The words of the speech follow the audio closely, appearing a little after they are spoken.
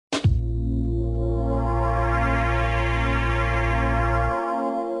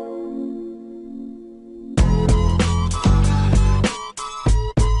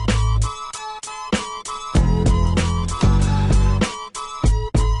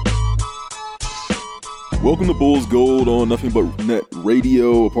Welcome to Bulls Gold on Nothing But Net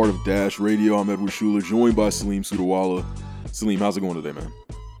Radio, a part of Dash Radio. I'm Edward Schuler, joined by Salim Sudawala. Salim, how's it going today, man?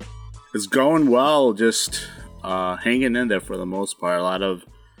 It's going well, just hanging in there for the most part. A lot of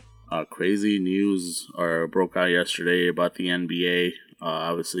crazy news broke out yesterday about the NBA.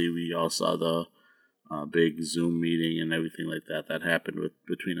 Obviously, we all saw the big Zoom meeting and everything like that happened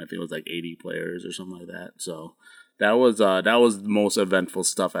between, I think it was like 80 players or something like that. So that was the most eventful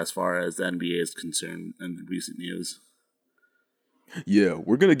stuff as far as the NBA is concerned in recent news. Yeah,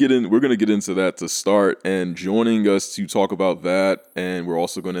 we're gonna get into that to start, and joining us to talk about that, and we're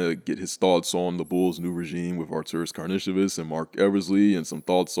also gonna get his thoughts on the Bulls' new regime with Arturas Karnisovas and Marc Eversley, and some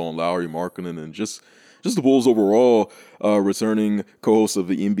thoughts on Lauri Markkanen and just the Bulls overall. Returning co-host of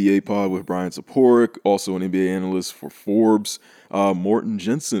the NBA pod with Brian Toporek, also an NBA analyst for Forbes, Morten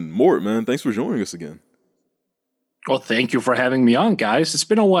Jensen. Mort, man, thanks for joining us again. Well, thank you for having me on, guys. It's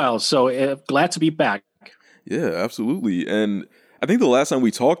been a while, so glad to be back. Yeah, absolutely. And I think the last time we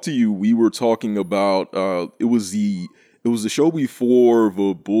talked to you, we were talking about it was the show before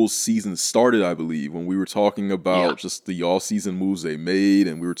the Bulls season started, I believe, when we were talking about just the all-season moves they made,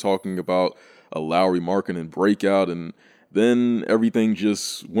 and we were talking about a Lauri Markkanen breakout, and then everything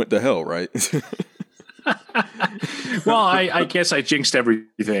just went to hell, right? Well, I guess I jinxed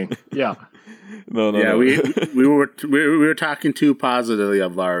everything. Yeah. No. we were talking too positively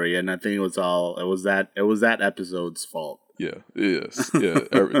of Lauri, and I think it was that episode's fault.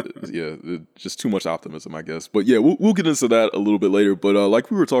 Just too much optimism, I guess. But yeah, we'll get into that a little bit later. But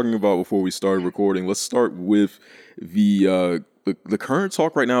like we were talking about before we started recording, let's start with the current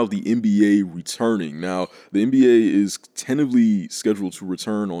talk right now of the NBA returning. Now, the NBA is tentatively scheduled to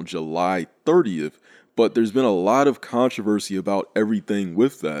return on July 30th, but there's been a lot of controversy about everything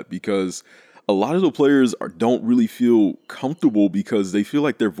with that because a lot of the players don't really feel comfortable because they feel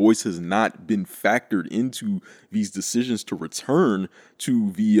like their voice has not been factored into these decisions to return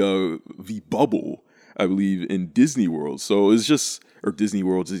to the bubble, I believe, in Disney World. So it's just, or Disney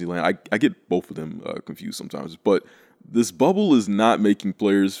World, Disneyland. I get both of them confused sometimes, but this bubble is not making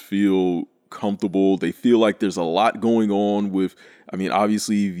players feel comfortable. They feel like there's a lot going on with,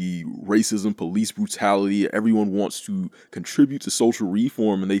 obviously the racism, police brutality. Everyone wants to contribute to social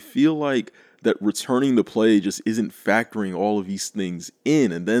reform, and they feel like that returning to play just isn't factoring all of these things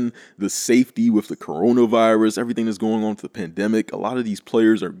in. And then the safety with the coronavirus, everything that's going on with the pandemic, a lot of these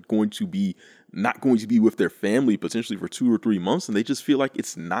players are not going to be with their family potentially for 2 or 3 months, and they just feel like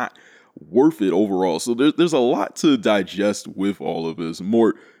it's not worth it overall. So there's a lot to digest with all of this.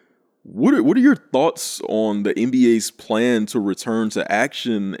 Mort, what are your thoughts on the NBA's plan to return to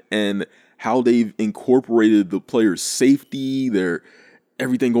action and how they've incorporated the players' safety,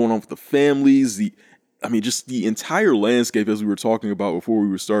 everything going on with the families, just the entire landscape, as we were talking about before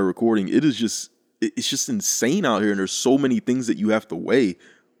we started recording? It's just insane out here, and there's so many things that you have to weigh.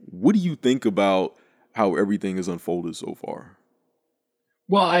 What do you think about how everything has unfolded so far?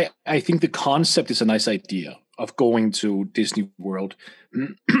 Well, I think the concept is a nice idea of going to Disney World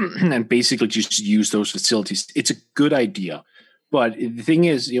and basically just use those facilities. It's a good idea. But the thing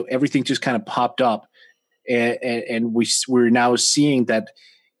is, everything just kind of popped up. And we're now seeing that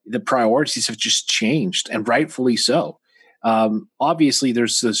the priorities have just changed, and rightfully so. Obviously,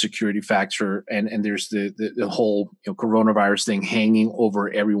 there's the security factor, and there's the whole coronavirus thing hanging over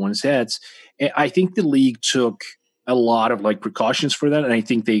everyone's heads. And I think the league took a lot of precautions for that, and I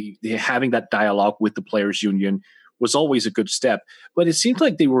think they having that dialogue with the players' union was always a good step. But it seemed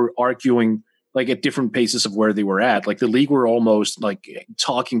like they were arguing at different paces of where they were at. The league were almost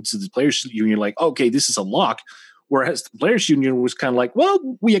talking to the players union okay, this is a lock. Whereas the players union was kind of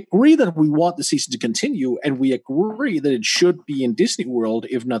well, we agree that we want the season to continue, and we agree that it should be in Disney World,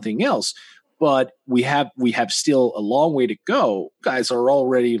 if nothing else. But we have still a long way to go. Guys are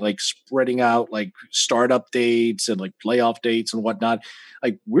already spreading out startup dates and playoff dates and whatnot.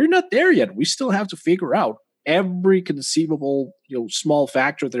 We're not there yet. We still have to figure out every conceivable small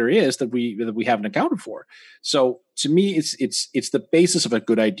factor there is that we haven't accounted for. So to me, it's the basis of a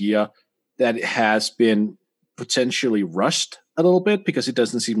good idea that has been potentially rushed a little bit because it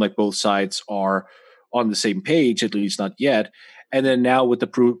doesn't seem like both sides are on the same page, at least not yet. And then now with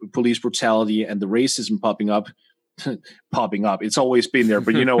the police brutality and the racism popping up, it's always been there,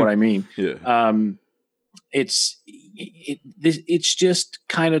 but you know what I mean. Yeah. It's just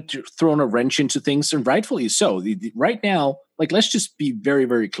kind of thrown a wrench into things, and rightfully so. Right now, let's just be very,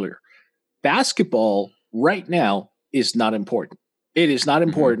 very clear. Basketball right now is not important. It is not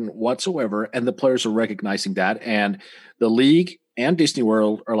important whatsoever, and the players are recognizing that. And the league and Disney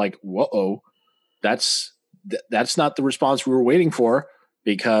World are whoa, that's not the response we were waiting for.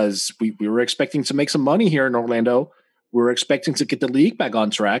 because we were expecting to make some money here in Orlando. We were expecting to get the league back on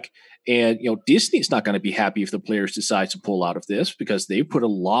track. And, Disney's not going to be happy if the players decide to pull out of this because they put a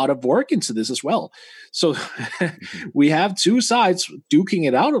lot of work into this as well. So we have two sides duking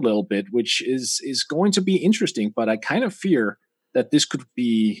it out a little bit, which is going to be interesting. But I kind of fear that this could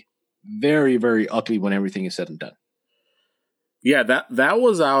be very, very ugly when everything is said and done. Yeah, that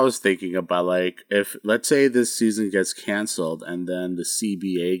was I was thinking about. Like, if let's say this season gets canceled and then the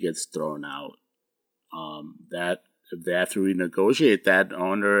CBA gets thrown out, that if they have to renegotiate that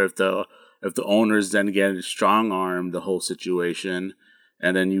owner, if the owners then get strong arm the whole situation,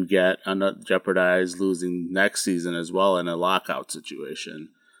 and then you get jeopardize losing next season as well in a lockout situation.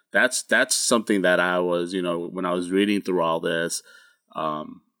 That's something that I was, when I was reading through all this,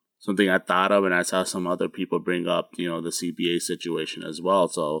 something I thought of, and I saw some other people bring up, the CBA situation as well.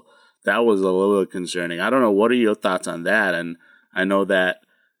 So that was a little concerning. I don't know. What are your thoughts on that? And I know that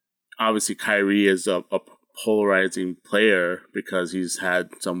obviously Kyrie is a polarizing player because he's had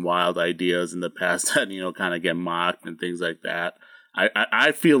some wild ideas in the past that, kind of get mocked and things like that.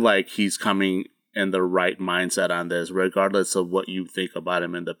 I feel like he's coming in the right mindset on this, regardless of what you think about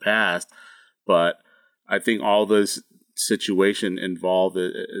him in the past. But I think all this situation involved,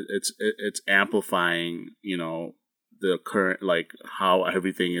 it's amplifying, the current, like how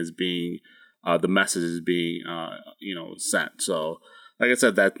everything is being, the message is being, sent. So, like I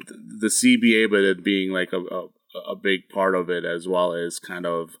said, that the CBA, but it being like a big part of it as well as kind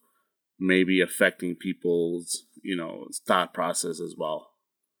of maybe affecting people's, thought process as well.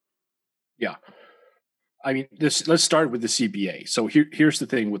 Yeah. I mean, let's start with the CBA. So here's the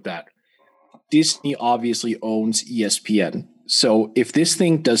thing with that. Disney obviously owns ESPN. So if this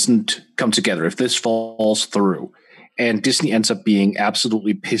thing doesn't come together, if this falls through and Disney ends up being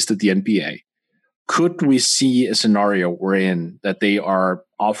absolutely pissed at the NBA, could we see a scenario wherein that they are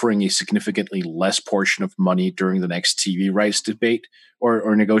offering a significantly less portion of money during the next TV rights debate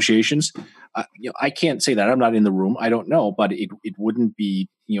or negotiations? I can't say that. I'm not in the room. I don't know, but it wouldn't be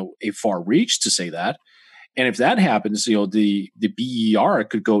a far reach to say that. And if that happens, the BER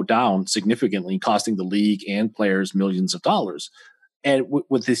could go down significantly, costing the league and players millions of dollars. And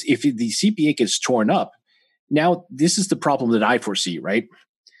with this, if the CBA gets torn up, now this is the problem that I foresee, right?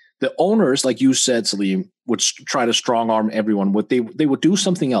 The owners, like you said, Salim, would try to strong arm everyone. What they would do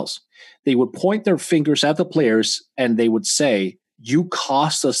something else. They would point their fingers at the players and they would say, "You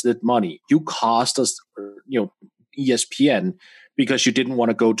cost us that money. You cost us, ESPN, because you didn't want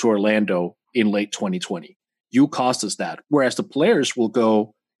to go to Orlando in late 2020. You cost us that." Whereas the players will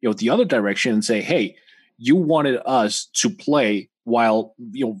go, the other direction and say, "Hey, you wanted us to play while,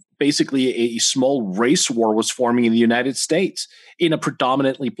 basically a small race war was forming in the United States in a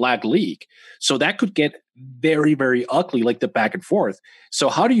predominantly black league." So that could get very, very ugly, like the back and forth. So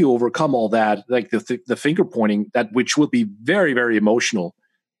how do you overcome all that, like the finger pointing, that which will be very, very emotional,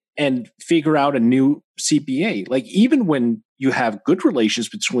 and figure out a new CBA? Like, even when you have good relations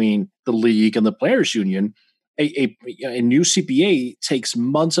between the league and the players union, a new CBA takes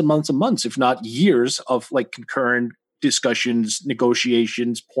months and months and months, if not years, of like concurrent discussions,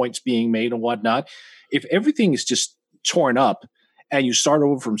 negotiations, points being made and whatnot. If everything is just torn up and you start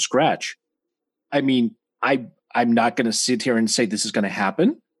over from scratch, I mean, I'm not going to sit here and say this is going to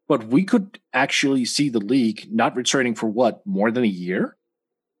happen, but we could actually see the league not returning for more than a year.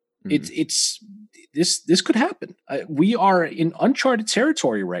 Mm-hmm. This could happen. We are in uncharted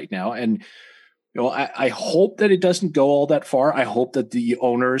territory right now, and I hope that it doesn't go all that far. I hope that the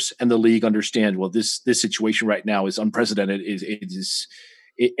owners and the league understand, well, this situation right now is unprecedented.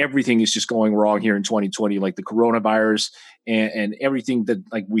 Everything is just going wrong here in 2020, like the coronavirus and everything that,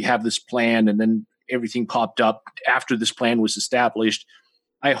 like, we have this plan and then everything popped up after this plan was established.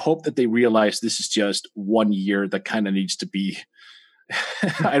 I hope that they realize this is just 1 year that kind of needs to be,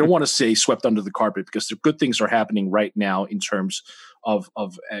 I don't want to say swept under the carpet, because the good things are happening right now in terms of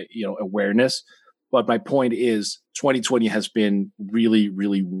awareness. But my point is 2020 has been really,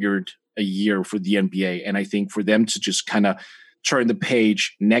 really weird a year for the NBA. And I think for them to just kind of turn the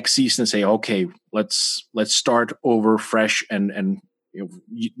page next season and say, okay, let's start over fresh and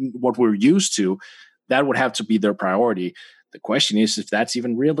what we're used to, that would have to be their priority. The question is if that's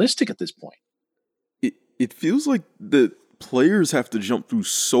even realistic at this point. It feels like the players have to jump through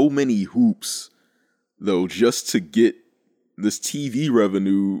so many hoops, though, just to get this TV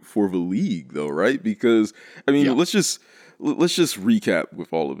revenue for the league, though, right? Because let's just recap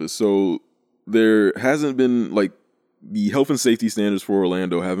with all of this. So there hasn't been, like, the health and safety standards for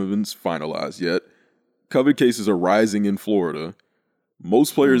Orlando haven't been finalized yet. COVID cases are rising in Florida.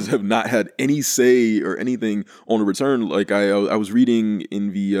 Most players have not had any say or anything on the return. Like I was reading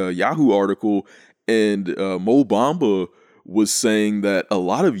in the Yahoo article, and Mo Bamba was saying that a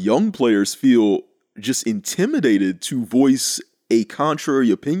lot of young players feel just intimidated to voice a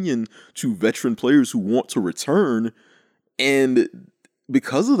contrary opinion to veteran players who want to return, and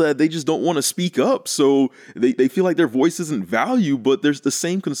because of that, they just don't want to speak up. So they feel like their voice isn't valued, but there's the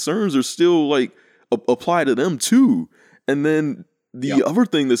same concerns are still like apply to them too. And then the other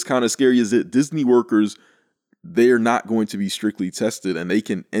thing that's kind of scary is that Disney workers, they're not going to be strictly tested and they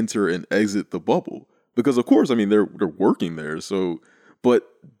can enter and exit the bubble. Because of course, I mean, they're working there. So, but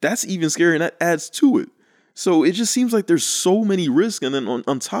that's even scary and that adds to it. So it just seems like there's so many risks. And then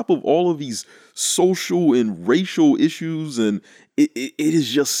on top of all of these social and racial issues, and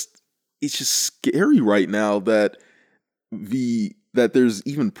it's just scary right now that there's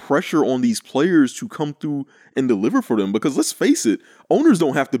even pressure on these players to come through and deliver for them. Because let's face it, owners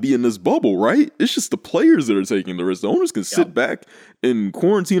don't have to be in this bubble, right? It's just the players that are taking the risk. The owners can sit back in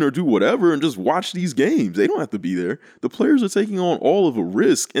quarantine or do whatever and just watch these games. They don't have to be there. The players are taking on all of a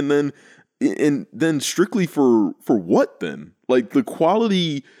risk, and then strictly for what then? Like the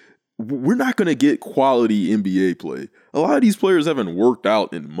quality, we're not going to get quality NBA play. A lot of these players haven't worked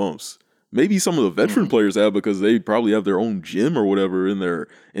out in months. Maybe some of the veteran players have because they probably have their own gym or whatever in their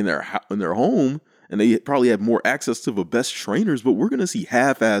home, and they probably have more access to the best trainers. But we're going to see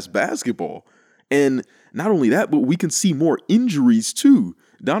half-ass basketball, and not only that, but we can see more injuries too.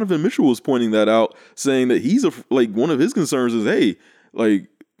 Donovan Mitchell was pointing that out, saying that he's one of his concerns is, hey, like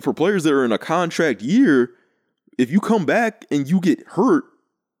for players that are in a contract year, if you come back and you get hurt,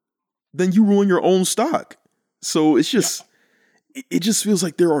 then you ruin your own stock. So it's just. It just feels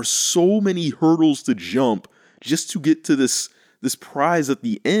like there are so many hurdles to jump just to get to this prize at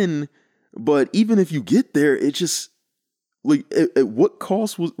the end. But even if you get there, it just like at what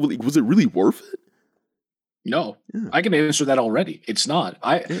cost was it really worth it? No, I can answer that already. It's not.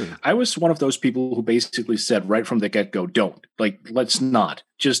 I was one of those people who basically said right from the get-go, let's not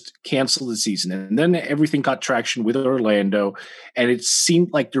just cancel the season. And then everything got traction with Orlando, and it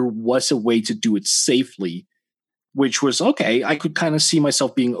seemed like there was a way to do it safely, which was okay. I could kind of see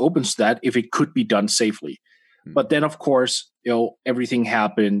myself being open to that if it could be done safely. But then, of course, everything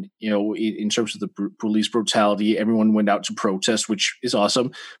happened, in terms of the police brutality. Everyone went out to protest, which is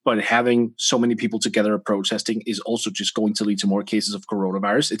awesome. But having so many people together protesting is also just going to lead to more cases of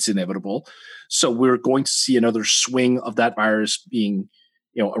coronavirus. It's inevitable. So we're going to see another swing of that virus being,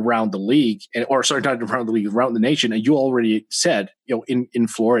 around the league, not around the league, around the nation. And you already said, in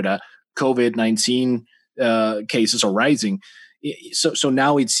Florida, COVID-19 cases are rising. So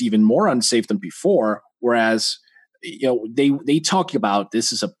now it's even more unsafe than before. Whereas, they talk about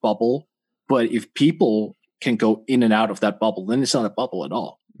this is a bubble, but if people can go in and out of that bubble, then it's not a bubble at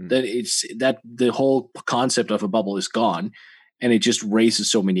all. That the whole concept of a bubble is gone, and it just raises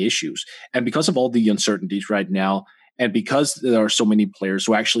so many issues. And because of all the uncertainties right now, and because there are so many players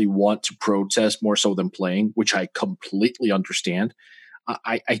who actually want to protest more so than playing, which I completely understand,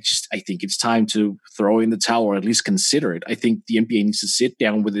 I think it's time to throw in the towel, or at least consider it. I think the NBA needs to sit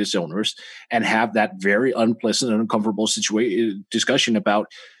down with its owners and have that very unpleasant and uncomfortable discussion about,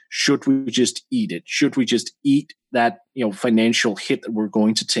 should we just eat it? Should we just eat that financial hit that we're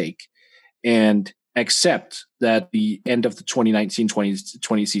going to take and accept that the end of the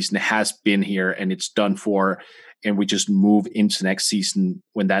 2019-2020 season has been here and it's done for, and we just move into next season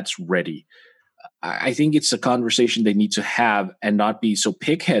when that's ready? I think it's a conversation they need to have and not be so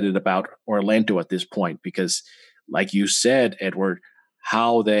pig-headed about Orlando at this point, because like you said, Edward,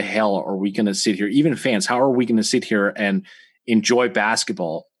 how the hell are we going to sit here, even fans, how are we going to sit here and enjoy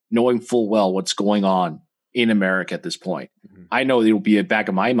basketball knowing full well what's going on in America at this point? Mm-hmm. I know it'll be at the back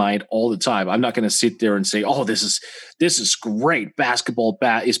of my mind all the time. I'm not going to sit there and say, oh, this is great. Basketball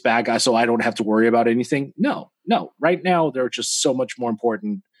is back, so I don't have to worry about anything. No. Right now, there are just so much more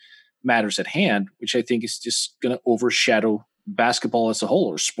important matters at hand, which I think is just going to overshadow basketball as a whole,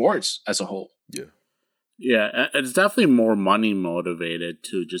 or sports as a whole. Yeah, it's definitely more money motivated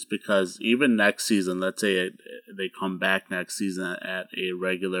too, just because even next season, let's say they come back next season at a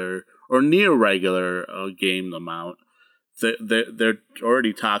regular or near regular game amount, there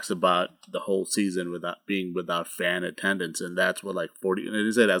already talks about the whole season without fan attendance, and that's what, like 40, and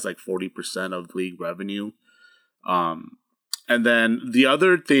it said that's like 40% of league revenue. And then the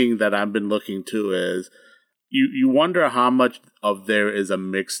other thing that I've been looking to is you wonder how much of there is a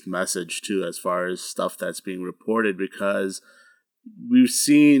mixed message too, as far as stuff that's being reported, because we've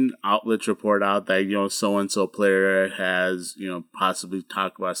seen outlets report out that, so-and-so player has, possibly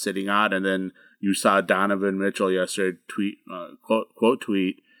talked about sitting out, and then you saw Donovan Mitchell yesterday quote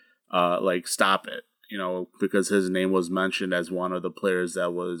tweet, like, stop it, because his name was mentioned as one of the players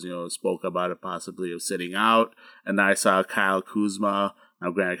that was, spoke about it possibly of sitting out. And I saw Kyle Kuzma.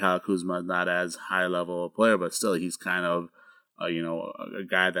 Now, granted, Kyle Kuzma is not as high level a player, but still, he's kind of, a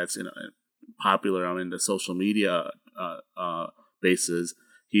guy that's popular in the social media bases.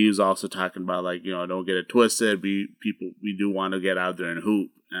 He was also talking about, like, don't get it twisted. We do want to get out there and hoop.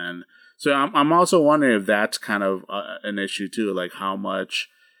 And so I'm also wondering if that's kind of an issue too, like how much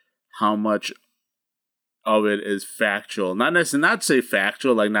of it is factual. Not necessarily, not say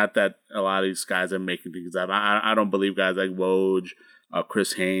factual, like not that a lot of these guys are making things up. I don't believe guys like Woj,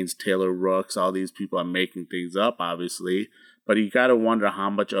 Chris Haynes, Taylor Rooks, all these people are making things up, obviously. But you got to wonder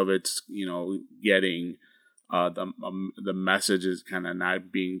how much of it's, getting the message is kind of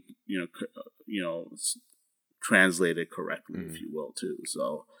not being, translated correctly, if you will, too.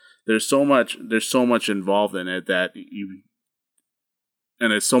 So there's so much involved in it that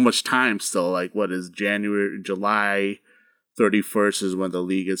and it's so much time still. Like, what is July 31st is when the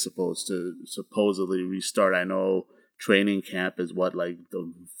league is supposed to supposedly restart. I know training camp is like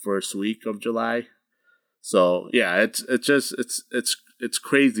the first week of July. So yeah, it's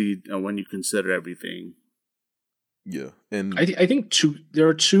crazy when you consider everything. Yeah, and I think there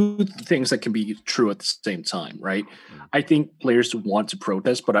are two things that can be true at the same time, right? I think players want to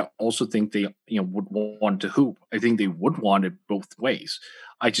protest, but I also think they would want to hoop. I think they would want it both ways.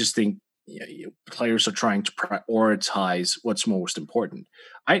 I just think players are trying to prioritize what's most important.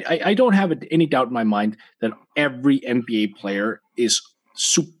 I don't have any doubt in my mind that every NBA player is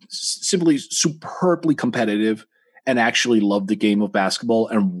simply superbly competitive and actually love the game of basketball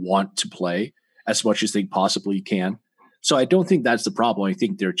and want to play as much as they possibly can. So I don't think that's the problem. I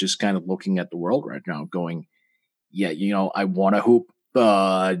think they're just kind of looking at the world right now going, yeah, I want to hoop,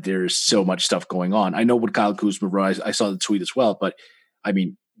 but there's so much stuff going on. I know what Kyle Kuzma wrote. I saw the tweet as well, but I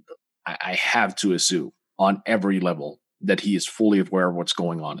mean, I have to assume on every level that he is fully aware of what's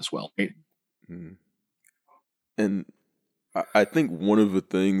going on as well. Right? Mm-hmm. And I think one of the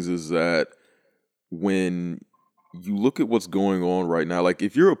things is that when you look at what's going on right now, like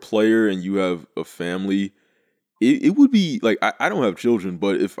if you're a player and you have a family, it would be like, I don't have children,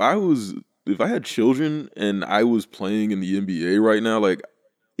 but if I had children and I was playing in the NBA right now, like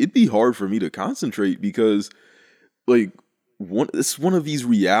it'd be hard for me to concentrate because like it's one of these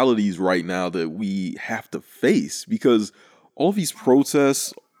realities right now that we have to face because all these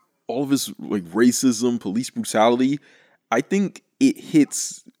protests, all of this like racism, police brutality, I think it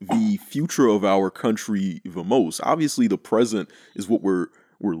hits the future of our country the most. Obviously, the present is what we're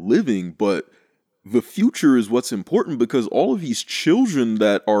living, but the future is what's important because all of these children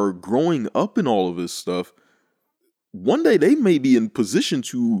that are growing up in all of this stuff, one day they may be in position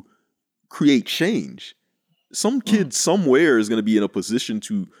to create change. Some kid somewhere is going to be in a position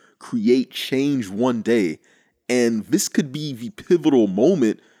to create change one day, and this could be the pivotal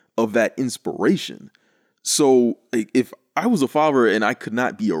moment of that inspiration. So if I was a father and I could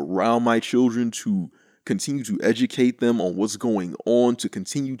not be around my children to continue to educate them on what's going on, to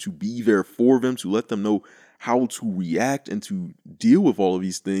continue to be there for them, to let them know how to react and to deal with all of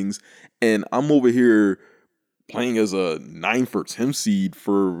these things, and I'm over here playing as a 9th or 10th seed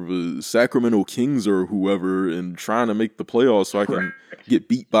for the Sacramento Kings or whoever and trying to make the playoffs so I can get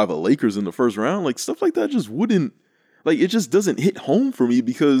beat by the Lakers in the first round, like stuff like that just wouldn't, like it just doesn't hit home for me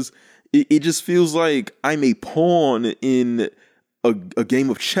because it just feels like I'm a pawn in a game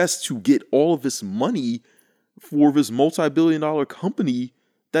of chess to get all of this money for this multi-billion-dollar company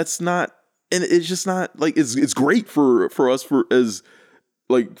that's not, and it's just not like it's great for us for as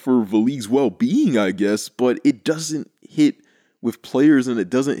like for the league's well-being, I guess, but it doesn't hit with players and it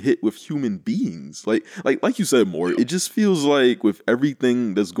doesn't hit with human beings. Like you said, Mort, it just feels like with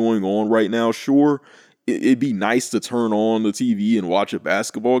everything that's going on right now, sure, it'd be nice to turn on the TV and watch a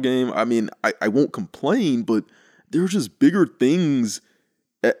basketball game. I mean, I won't complain, but there are just bigger things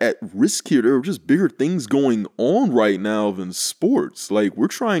at risk here. There are just bigger things going on right now than sports. Like we're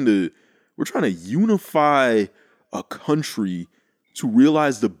trying to unify a country to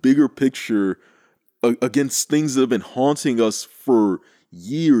realize the bigger picture against things that have been haunting us for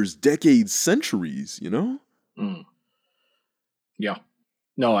years, decades, centuries, Yeah.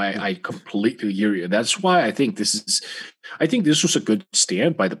 No, I completely hear you. That's why I think this was a good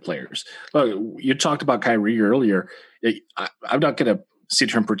stand by the players. You talked about Kyrie earlier. I'm not going to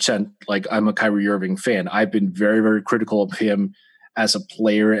sit here and pretend like I'm a Kyrie Irving fan. I've been very, very critical of him as a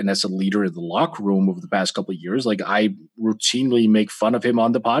player and as a leader in the locker room over the past couple of years. Like, I routinely make fun of him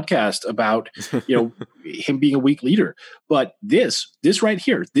on the podcast about, him being a weak leader. But this right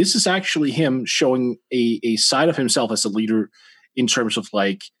here, this is actually him showing a side of himself as a leader in terms of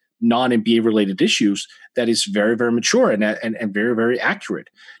like non-NBA related issues that is very, very mature and very, very accurate.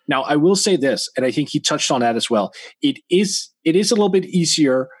 Now, I will say this, and I think he touched on that as well. It is a little bit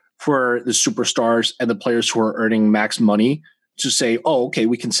easier for the superstars and the players who are earning max money to say, oh, okay,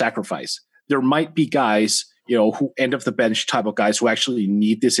 we can sacrifice. There might be guys, who end of the bench type of guys who actually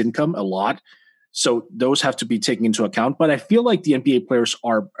need this income a lot. So those have to be taken into account. But I feel like the NBA players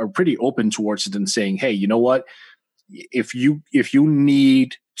are pretty open towards it and saying, hey, you know what? If you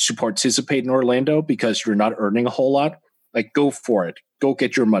need to participate in Orlando because you're not earning a whole lot, like, go for it. Go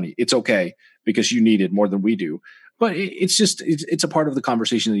get your money. It's okay because you need it more than we do. But it's a part of the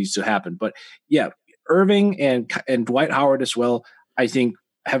conversation that needs to happen. But yeah, Irving and Dwight Howard as well, I think,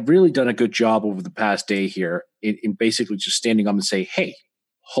 have really done a good job over the past day here in basically just standing up and say, hey,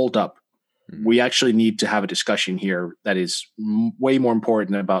 hold up. We actually need to have a discussion here that is way more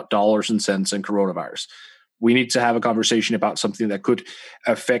important about dollars and cents and coronavirus. We need to have a conversation about something that could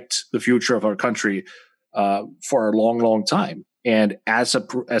affect the future of our country for a long, long time. And as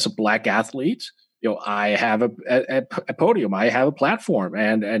a Black athlete, I have a podium, I have a platform,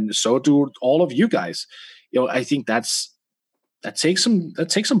 and so do all of you guys. I think that takes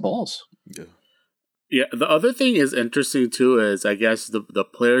some balls. Yeah. Yeah, the other thing is interesting too is, I guess, the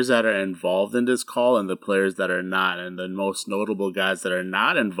players that are involved in this call and the players that are not. And the most notable guys that are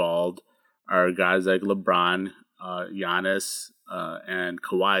not involved are guys like LeBron, Giannis, and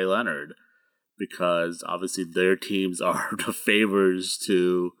Kawhi Leonard, because obviously their teams are the favorites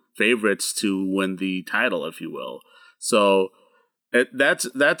to win the title, if you will. So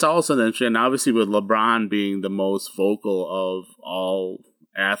that's also interesting. Obviously, with LeBron being the most vocal of all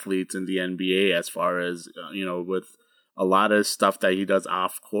athletes in the NBA, as far as with a lot of stuff that he does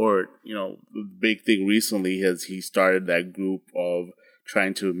off court, the big thing recently is he started that group of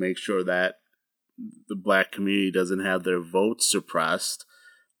trying to make sure that the Black community doesn't have their votes suppressed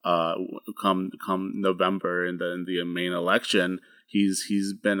come November in the main election.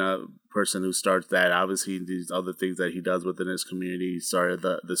 He's been a person who starts that. Obviously, these other things that he does within his community. He started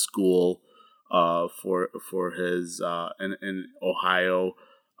the school for his in Ohio,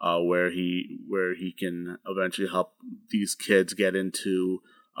 where he can eventually help these kids get into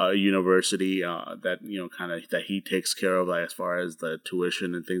a university that that he takes care of, like, as far as the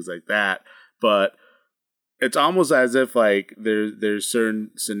tuition and things like that. But it's almost as if like there's certain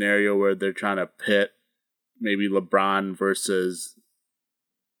scenario where they're trying to pit maybe LeBron versus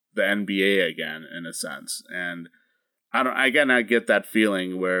the NBA again, in a sense. And I get that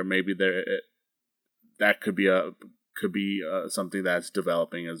feeling where maybe that could be something that's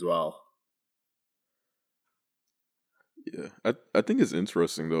developing as well. Yeah, I think it's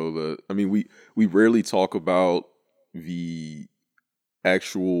interesting though that, I mean, we rarely talk about the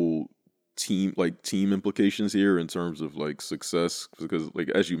actual team implications here in terms of like success, because like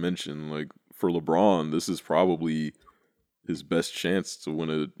as you mentioned, like for LeBron, this is probably his best chance to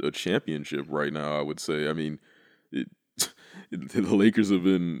win a championship right now, I would say. I mean, the Lakers have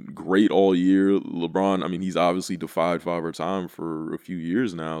been great all year. LeBron, I mean, he's obviously defied Father Time for a few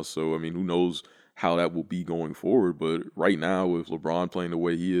years now, so I mean, who knows how that will be going forward. But right now, with LeBron playing the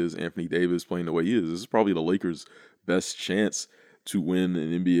way he is, Anthony Davis playing the way he is, this is probably the Lakers' best chance to win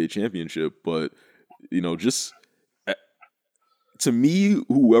an NBA championship. But, just to me,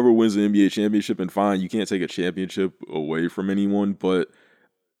 whoever wins the NBA championship, and fine, you can't take a championship away from anyone, but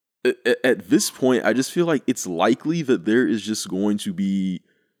at this point, I just feel like it's likely that there is just going to be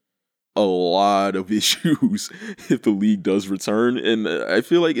a lot of issues if the league does return. And I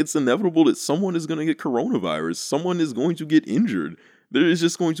feel like it's inevitable that someone is going to get coronavirus. Someone is going to get injured. There is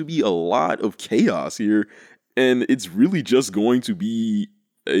just going to be a lot of chaos here. And it's really just going to be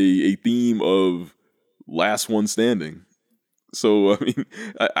a theme of last one standing. So, I mean,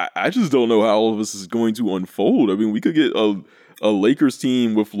 I just don't know how all of this is going to unfold. I mean, we could get a Lakers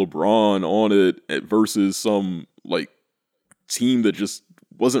team with LeBron on it versus some, like, team that just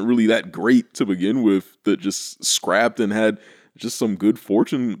wasn't really that great to begin with, that just scrapped and had just some good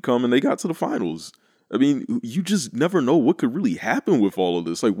fortune come and they got to the finals. I mean, you just never know what could really happen with all of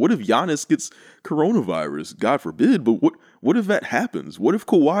this. Like, what if Giannis gets coronavirus? God forbid. But what if that happens? What if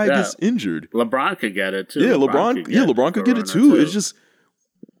Kawhi gets injured? LeBron could get it too. Yeah, LeBron could get it too. It's just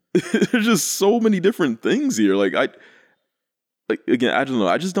there's just so many different things here. Again, I don't know.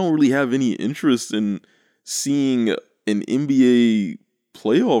 I just don't really have any interest in seeing an NBA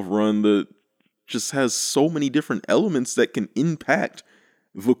playoff run that just has so many different elements that can impact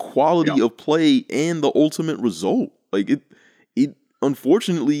the quality of play and the ultimate result. Like it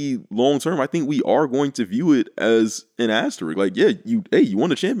unfortunately, long term, I think we are going to view it as an asterisk. Like, yeah, you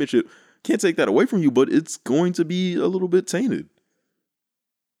won a championship, can't take that away from you, but it's going to be a little bit tainted.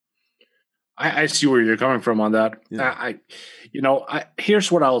 I see where you're coming from on that. Yeah.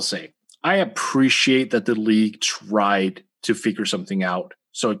 Here's what I'll say. I appreciate that the league tried to figure something out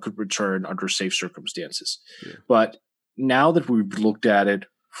so it could return under safe circumstances. Yeah. But now that we've looked at it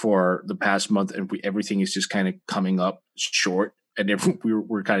for the past month and everything is just kind of coming up short, and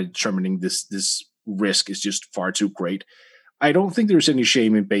we're kind of determining this risk is just far too great, I don't think there's any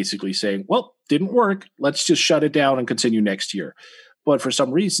shame in basically saying, well, didn't work. Let's just shut it down and continue next year. But for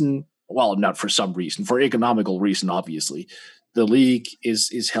some reason, well, not for some reason, for economical reason, obviously, the league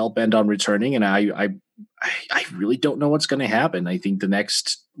is hell-bent on returning, and I really don't know what's going to happen. I think the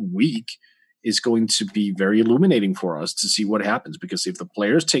next week is going to be very illuminating for us to see what happens, because if the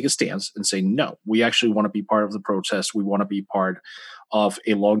players take a stance and say, no, we actually want to be part of the protest, we want to be part of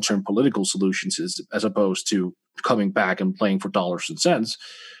a long-term political solution as opposed to coming back and playing for dollars and cents,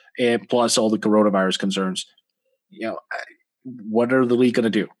 and plus all the coronavirus concerns, what are the league going to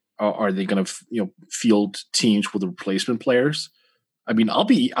do? Are they going to field teams with replacement players? I mean,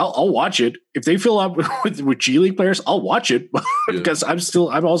 I'll watch it if they fill up with G League players. I'll watch it because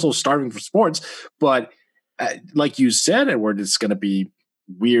I'm also starving for sports. But like you said, Edward, it's going to be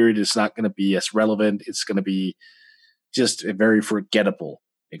weird. It's not going to be as relevant. It's going to be just a very forgettable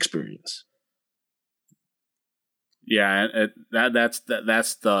experience. Yeah, that's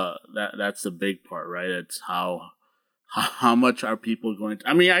the big part, right? It's how much are people going to...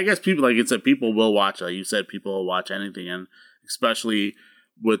 I mean, I guess people, like you said, people will watch. Like you said, people will watch anything. And especially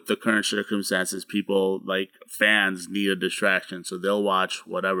with the current circumstances, people, like fans, need a distraction. So they'll watch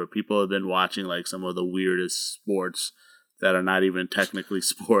whatever. People have been watching like some of the weirdest sports that are not even technically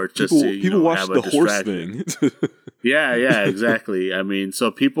sports. People watch the horse thing. Yeah, exactly. I mean,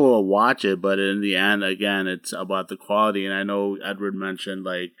 so people will watch it, but in the end, again, it's about the quality. And I know Edward mentioned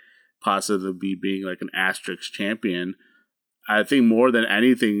like possibly being like an asterisk champion. I think more than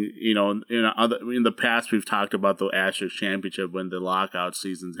anything, in the past we've talked about the asterisk championship when the lockout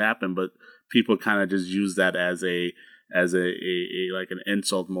seasons happen, but people kind of just use that as a like an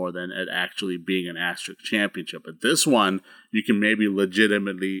insult more than it actually being an asterisk championship. But this one, you can maybe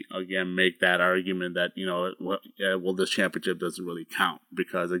legitimately again make that argument that this championship doesn't really count,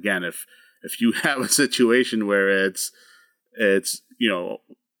 because again, if you have a situation where it's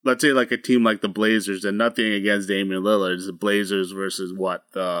let's say like a team like the Blazers, and nothing against Damian Lillard, it's the Blazers versus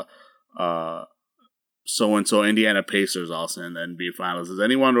the so-and-so Indiana Pacers also in the NBA Finals. Is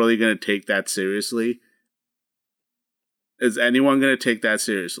anyone really going to take that seriously? Is anyone going to take that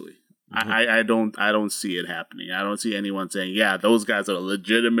seriously? Mm-hmm. I don't see it happening. I don't see anyone saying, yeah, those guys are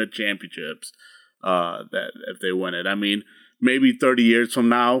legitimate championships that if they win it. I mean, maybe 30 years from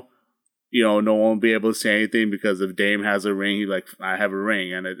now, no one will be able to say anything, because if Dame has a ring, he's like, I have a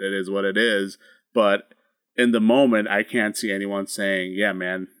ring, and it is what it is. But in the moment, I can't see anyone saying, yeah,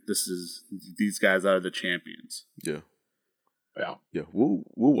 man, these guys are the champions. Yeah. We'll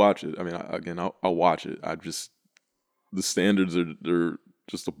watch it. I mean, I'll watch it. The standards are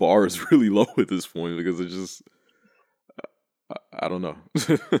just, the bar is really low at this point, because it's just, I don't know.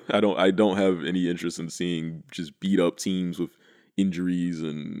 I don't have any interest in seeing just beat up teams with injuries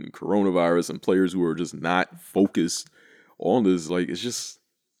and coronavirus and players who are just not focused on this. Like, it just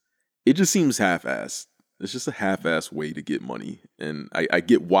seems half-assed. It's just a half-assed way to get money. And I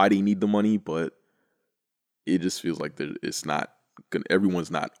get why they need the money, but it just feels like everyone's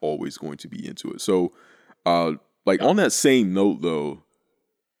not always going to be into it. So, on that same note, though,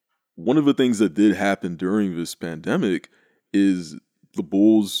 one of the things that did happen during this pandemic is the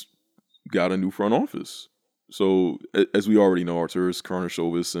Bulls got a new front office. So, as we already know, Arturas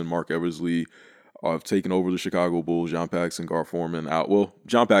Karnisovas and Marc Eversley have taken over the Chicago Bulls. John Paxson, Gar Forman out. Well,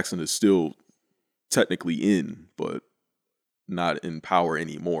 John Paxson is still technically in, but not in power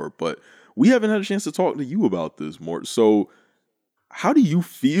anymore. But we haven't had a chance to talk to you about this, Mort. So, how do you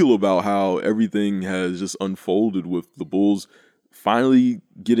feel about how everything has just unfolded with the Bulls finally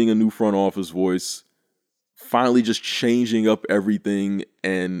getting a new front office voice, finally just changing up everything,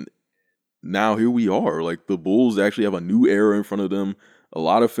 and now here we are? Like, the Bulls actually have a new era in front of them. A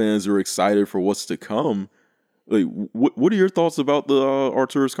lot of fans are excited for what's to come. Like, what are your thoughts about the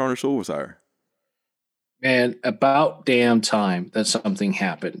Arturas Karnisovas hire? Man, about damn time that something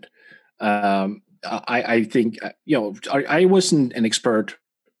happened. I think, I wasn't an expert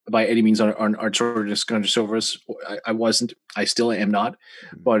by any means on Arturas Karnisovas. I wasn't. I still am not.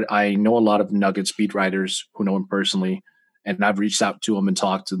 But I know a lot of Nuggets beat writers who know him personally, and I've reached out to him and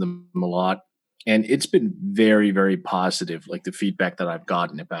talked to them a lot. And it's been very, very positive, like the feedback that I've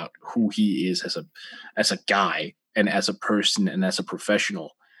gotten about who he is as a guy and as a person and as a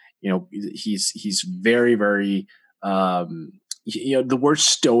professional. He's very, very the word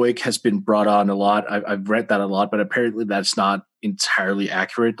stoic has been brought on a lot. I've read that a lot, but apparently that's not entirely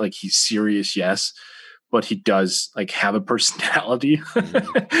accurate. Like, he's serious, yes, but he does like have a personality.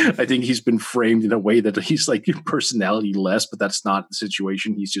 I think he's been framed in a way that he's like personality less, but that's not the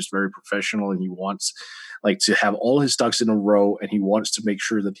situation. He's just very professional, and he wants like to have all his ducks in a row, and he wants to make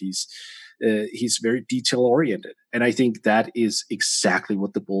sure that he's very detail oriented. And I think that is exactly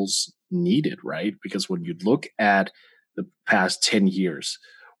what the Bulls needed, right? Because when you look at the past 10 years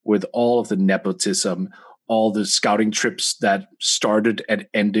with all of the nepotism, all the scouting trips that started and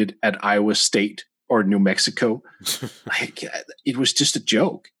ended at Iowa State or New Mexico, like, it was just a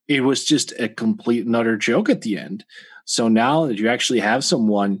joke. It was just a complete and utter joke at the end. So now that you actually have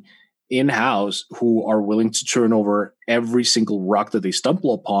someone in-house who are willing to turn over every single rock that they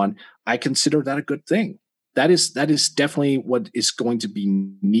stumble upon, I consider that a good thing. That is definitely what is going to be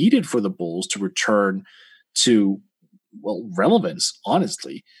needed for the Bulls to return to, well, relevance,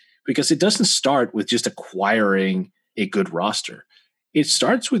 honestly, because it doesn't start with just acquiring a good roster. It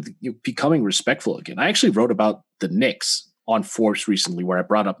starts with becoming respectful again. I actually wrote about the Knicks on Forbes recently, where I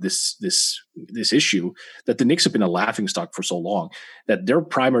brought up this issue that the Knicks have been a laughingstock for so long that their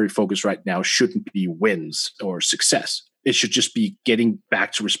primary focus right now shouldn't be wins or success. It should just be getting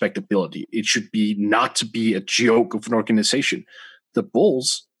back to respectability. It should be not to be a joke of an organization. The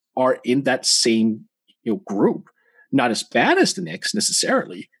Bulls are in that same group, not as bad as the Knicks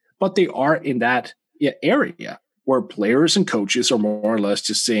necessarily, but they are in that area where players and coaches are more or less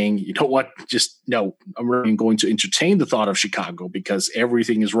just saying, you know what, just no, I'm really going to entertain the thought of Chicago because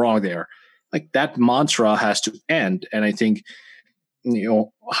everything is wrong there. Like, that mantra has to end. And I think,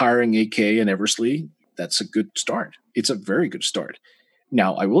 hiring AK and Eversley, that's a good start. It's a very good start.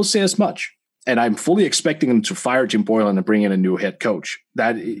 Now, I will say as much, and I'm fully expecting them to fire Jim Boylen and bring in a new head coach.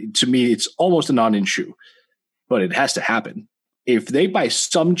 That, to me, it's almost a non-issue, but it has to happen. If they by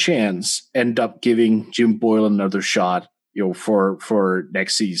some chance end up giving Jim Boylen another shot, for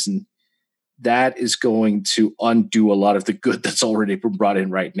next season, that is going to undo a lot of the good that's already been brought in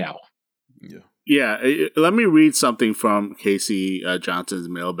right now. Yeah. Let me read something from Casey Johnson's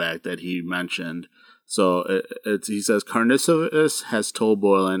mailbag that he mentioned. So he says, Karnisovas has told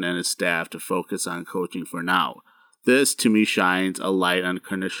Boylen and his staff to focus on coaching for now. This, to me, shines a light on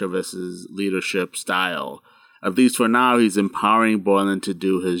Karnisovas' leadership style. At least for now, he's empowering Boylen to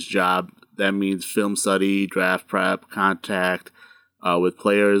do his job. That means film study, draft prep, contact with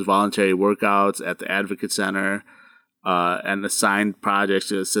players, voluntary workouts at the Advocate Center, and assigned projects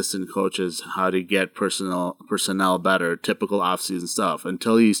to assistant coaches how to get personnel better, typical offseason stuff.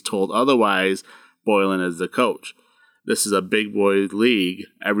 Until he's told otherwise, Boylen is the coach. This is a big boy league.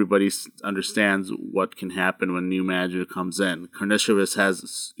 Everybody understands what can happen when a new manager comes in. Karnisovas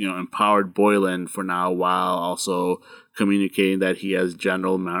has, empowered Boylen for now, while also communicating that he has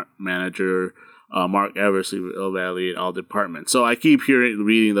general manager Mark Eversley will evaluate all departments. So I keep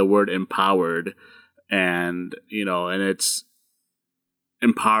reading the word empowered, and and it's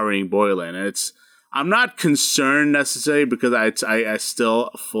empowering Boylen. I'm not concerned necessarily because I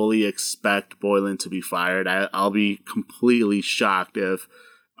still fully expect Boylen to be fired. I'll be completely shocked if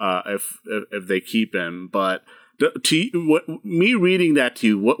they keep him. But me reading that to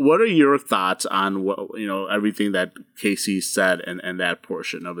you, what are your thoughts on everything that Casey said and that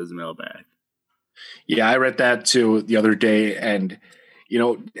portion of his mailbag? Yeah, I read that too the other day, and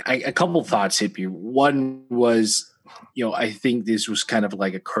a couple of thoughts hit me. One was, I think this was kind of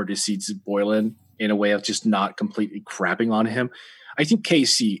like a courtesy to Boylen, in a way of just not completely crapping on him. I think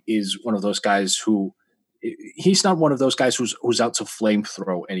Casey is one of those guys who, he's not one of those guys who's out to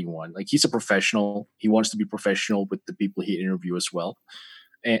flamethrow anyone. Like, he's a professional. He wants to be professional with the people he interviews as well.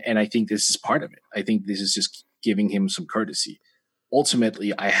 And I think this is part of it. I think this is just giving him some courtesy.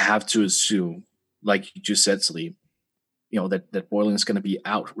 Ultimately, I have to assume, like you just said, Salim, that Boylen is going to be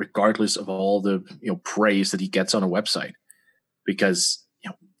out regardless of all the praise that he gets on a website, because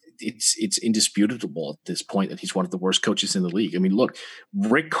it's indisputable at this point that he's one of the worst coaches in the league. I mean, look,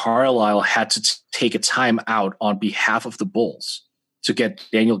 Rick Carlisle had to take a time out on behalf of the Bulls to get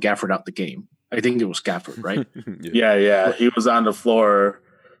Daniel Gafford out the game. I think it was Gafford, right? Yeah. He was on the floor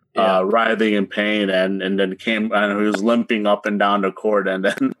writhing in pain, and then came and he was limping up and down the court, and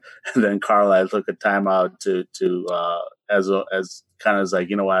then Carlisle took a timeout to as kind of like,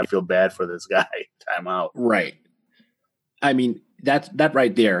 you know what, I feel bad for this guy. Timeout. Right. I mean, that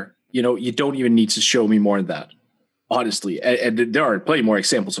right there, you don't even need to show me more than that, honestly. And there are plenty more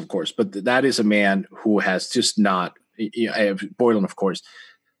examples, of course, but that is a man who has just not, Boylen, of course,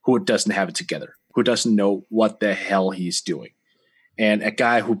 who doesn't have it together, who doesn't know what the hell he's doing. And a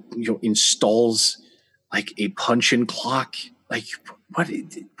guy who installs like a punch-in clock. Like,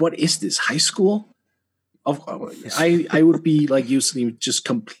 what is this, high school? I would be like usually just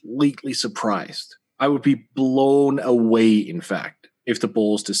completely surprised. I would be blown away, in fact, if the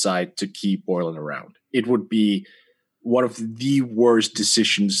Bulls decide to keep Boylen around. It would be one of the worst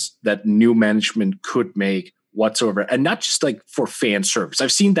decisions that new management could make whatsoever. And not just like for fan service.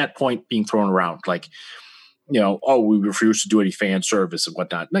 I've seen that point being thrown around, like, we refuse to do any fan service and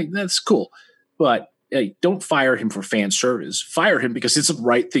whatnot. Like, that's cool. But hey, don't fire him for fan service. Fire him because it's the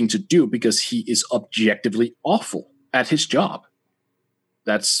right thing to do, because he is objectively awful at his job.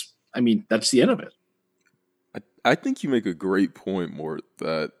 That's the end of it. I think you make a great point, Mort,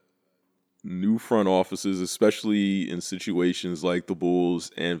 that new front offices, especially in situations like the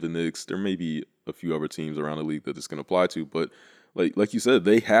Bulls and the Knicks, there may be a few other teams around the league that this can apply to, but like you said,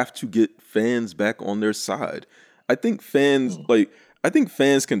 they have to get fans back on their side. I think fans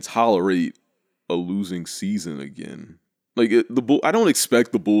can tolerate a losing season again. I don't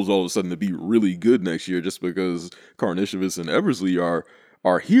expect the Bulls all of a sudden to be really good next year just because Karnisovas and Eversley are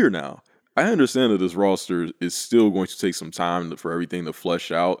here now. I understand that this roster is still going to take some time for everything to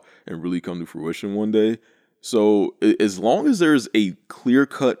flesh out and really come to fruition one day. So as long as there's a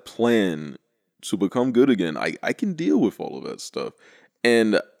clear-cut plan to become good again, I can deal with all of that stuff.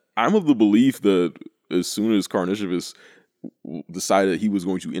 And I'm of the belief that as soon as Karnisovas decided he was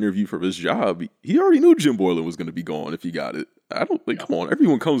going to interview for this job, he already knew Jim Boylen was going to be gone if he got it. I don't think, come on,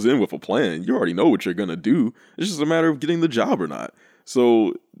 everyone comes in with a plan. You already know what you're going to do. It's just a matter of getting the job or not.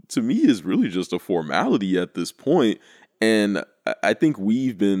 So to me, it's really just a formality at this point. And I think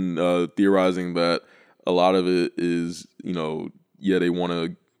we've been theorizing that a lot of it is, they want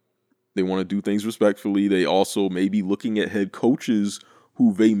to do things respectfully. They also may be looking at head coaches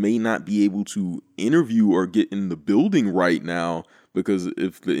who they may not be able to interview or get in the building right now, because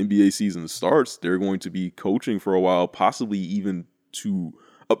if the NBA season starts, they're going to be coaching for a while, possibly even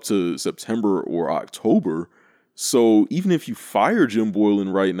up to September or October. So even if you fire Jim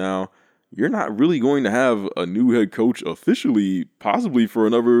Boylen right now, you're not really going to have a new head coach officially, possibly for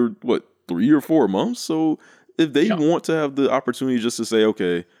another, 3 or 4 months. So if they want to have the opportunity just to say,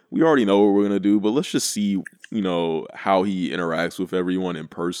 okay, we already know what we're going to do, but let's just see, how he interacts with everyone in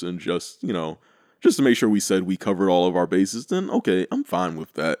person, just to make sure we said we covered all of our bases, then okay, I'm fine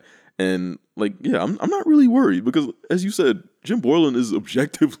with that. And I'm not really worried, because as you said, Jim Boylen is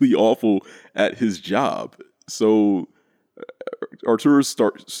objectively awful at his job. So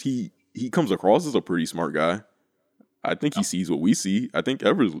Arturas he comes across as a pretty smart guy. I think he sees what we see. I think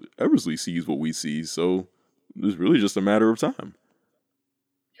Eversley sees what we see. So it's really just a matter of time.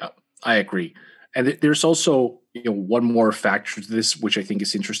 Yeah, I agree. And there's also one more factor to this, which I think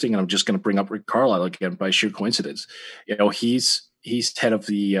is interesting, and I'm just going to bring up Rick Carlisle again by sheer coincidence. He's head of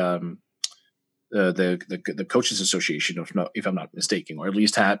the Coaches Association, if I'm not mistaken, or at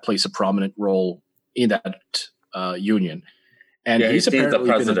least plays a prominent role in that union. And he's apparently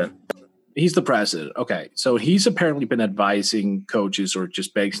the president. He's the president. Okay. So he's apparently been advising coaches, or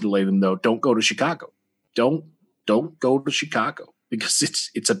just begging to let them know, don't go to Chicago. Don't go to Chicago, because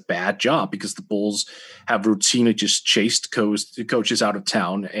it's a bad job, because the Bulls have routinely just chased coaches out of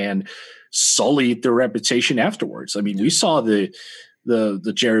town and sullied their reputation afterwards. I mean, we saw the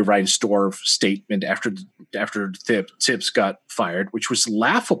Jerry Reinsdorf statement after Tibbs got fired, which was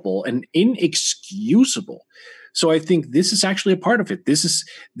laughable and inexcusable. So I think this is actually a part of it. This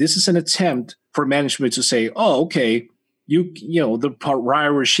is an attempt for management to say, oh, okay, the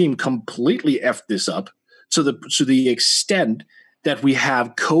Pariah regime completely effed this up to the extent that we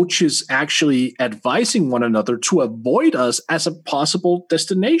have coaches actually advising one another to avoid us as a possible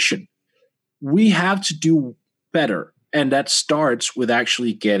destination. We have to do better. And that starts with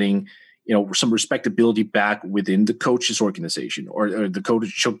actually getting, some respectability back within the coaches organization or the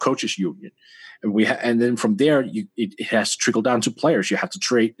coaches union. And then from there, it has to trickle down to players. You have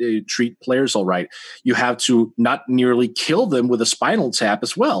to treat players all right. You have to not nearly kill them with a spinal tap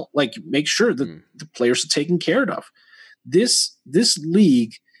as well. Like, make sure that the players are taken care of. This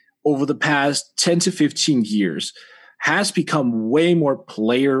league over the past 10 to 15 years has become way more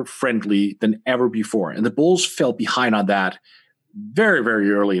player friendly than ever before. And the Bulls fell behind on that very,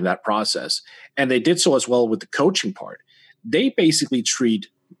 very early in that process. And they did so as well with the coaching part. They basically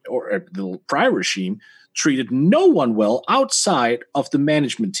or the prior regime treated no one well outside of the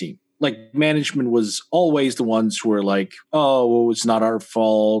management team. Like, management was always the ones who were like, oh, well, it's not our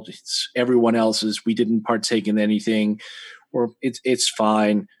fault. It's everyone else's. We didn't partake in anything, or it's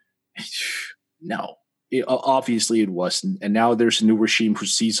fine. No, obviously it wasn't. And now there's a new regime who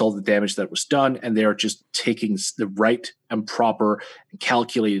sees all the damage that was done, and they're just taking the right and proper and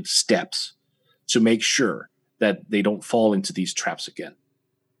calculated steps to make sure that they don't fall into these traps again.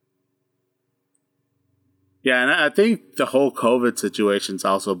 Yeah, and I think the whole COVID situation is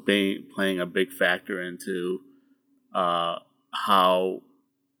also playing a big factor into how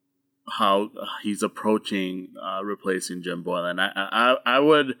he's approaching replacing Jim Boylen. I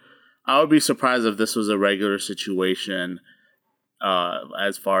would be surprised if this was a regular situation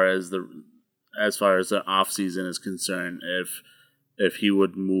as far as the off season is concerned. If he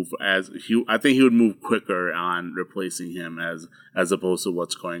would move I think he would move quicker on replacing him as opposed to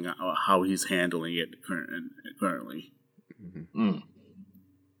what's going on, how he's handling it currently. Mm-hmm. Mm.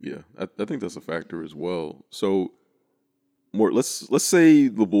 Yeah, I think that's a factor as well. So, let's say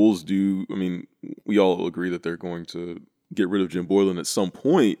the Bulls do. I mean, we all agree that they're going to get rid of Jim Boylen at some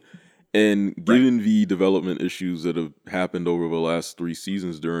point. And given the development issues that have happened over the last 3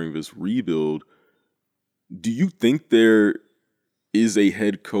 seasons during this rebuild, do you think there is a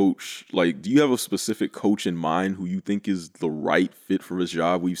head coach, like, do you have a specific coach in mind who you think is the right fit for his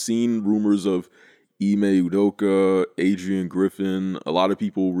job? We've seen rumors of Ime Udoka, Adrian Griffin. A lot of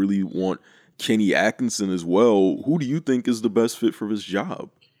people really want Kenny Atkinson as well. Who do you think is the best fit for his job?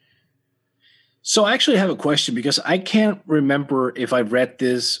 So I actually have a question, because I can't remember if I read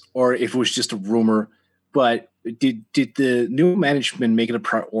this or if it was just a rumor, but did the new management make it a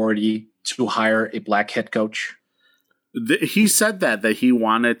priority to hire a black head coach? He said that he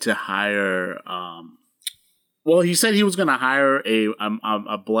wanted to hire. He said he was going to hire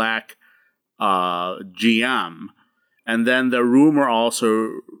a black GM, and then the rumor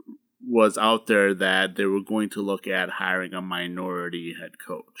also was out there that they were going to look at hiring a minority head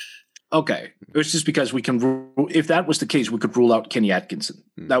coach. Okay, it was just because we can. If that was the case, we could rule out Kenny Atkinson.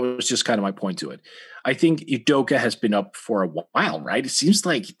 That was just kind of my point to it. I think Udoka has been up for a while, right? It seems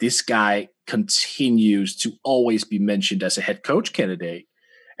like this guy continues to always be mentioned as a head coach candidate,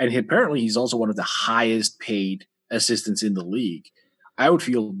 and apparently he's also one of the highest paid assistants in the league. I would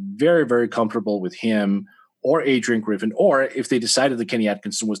feel very, very comfortable with him or Adrian Griffin, or if they decided that Kenny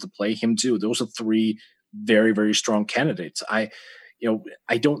Atkinson was to play, him too. Those are 3 very, very strong candidates. I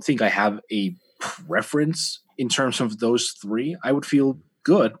don't think I have a preference in terms of those 3. I would feel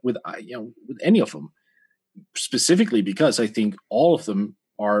good with any of them, specifically because I think all of them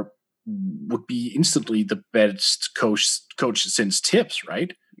would be instantly the best coach since Tips,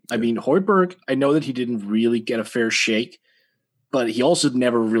 right? I mean, Hoiberg, I know that he didn't really get a fair shake, but he also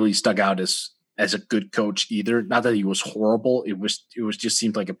never really stuck out as a good coach either. Not that he was horrible. It was just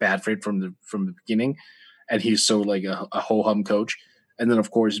seemed like a bad fit from the beginning, and he's so like a ho-hum coach. And then,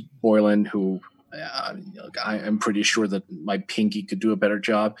 of course, Boylen, who I'm pretty sure that my pinky could do a better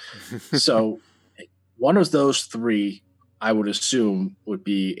job. So one of those 3, I would assume, would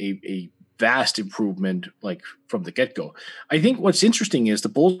be a vast improvement, like from the get-go. I think what's interesting is the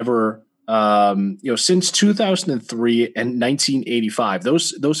Bulls never, since 2003 and 1985,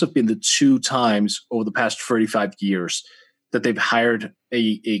 those have been the 2 times over the past 35 years that they've hired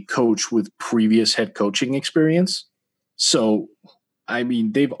a coach with previous head coaching experience. So, I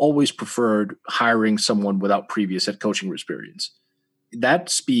mean, they've always preferred hiring someone without previous head coaching experience. That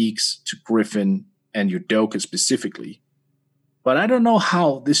speaks to Griffin and Udoka specifically. But I don't know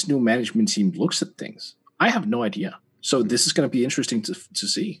how this new management team looks at things. I have no idea. So this is going to be interesting to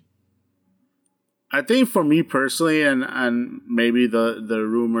see. I think for me personally, and maybe the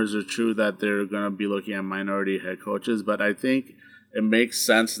rumors are true that they're going to be looking at minority head coaches, but I think it makes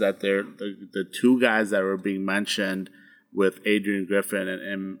sense that they're the 2 guys that were being mentioned with Adrian Griffin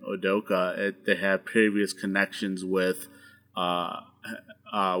and Udoka, they have previous connections with GM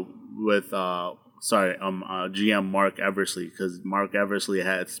Mark Eversley, because Mark Eversley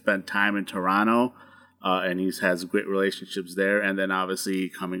had spent time in Toronto, and he has great relationships there. And then obviously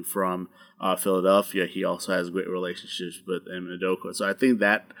coming from Philadelphia, he also has great relationships with Udoka. So I think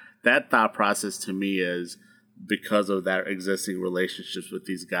that thought process to me is because of that existing relationships with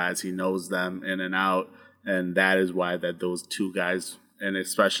these guys, he knows them in and out. And that is why that those 2 guys, and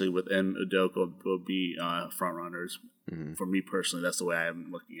especially with Udoka, will be front runners. Mm-hmm. For me personally, that's the way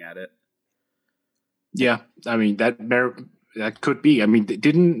I'm looking at it. Yeah, I mean that could be. I mean,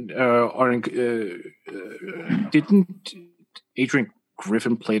 didn't Adrian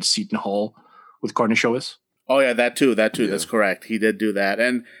Griffin played Seton Hall with Karnisovas? Oh yeah, that too. Yeah. That's correct. He did do that,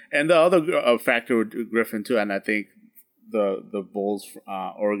 and the other factor with Griffin too, and I think the Bulls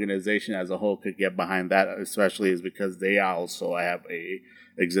organization as a whole could get behind that, especially is because they also have a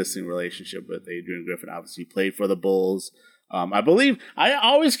existing relationship with Adrian Griffin. Obviously, played for the Bulls. I believe I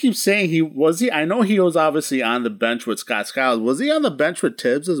always keep saying I know he was obviously on the bench with Scott Skiles. Was he on the bench with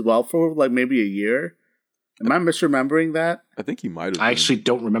Tibbs as well for like maybe a year? Am I misremembering that? I think he might have. I actually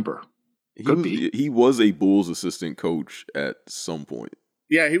don't remember. He was a Bulls assistant coach at some point.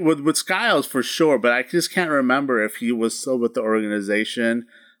 Yeah, he with Skiles for sure, but I just can't remember if he was still with the organization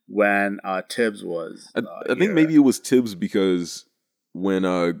when Tibbs was. I think maybe it was Tibbs because when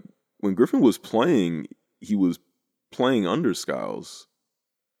Griffin was playing, he was playing under Skiles.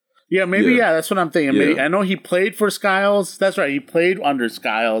 Yeah, maybe. Yeah, that's what I'm thinking. Yeah. Maybe, I know he played for Skiles. That's right. He played under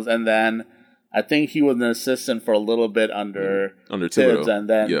Skiles, and then I think he was an assistant for a little bit under Tibbs, and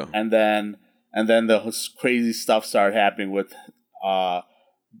then the crazy stuff started happening with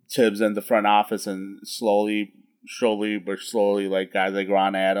Tibbs in the front office, and slowly, like guys like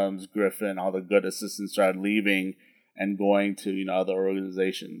Ron Adams, Griffin, all the good assistants started leaving and going to other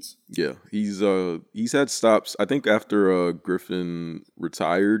organizations. Yeah, he's had stops. I think after Griffin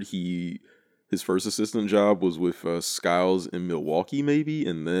retired, his first assistant job was with Skiles in Milwaukee, maybe,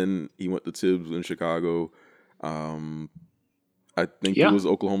 and then he went to Tibbs in Chicago. I think it was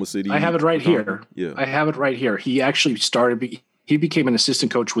Oklahoma City. I have it right here. Yeah, I have it right here. He actually he became an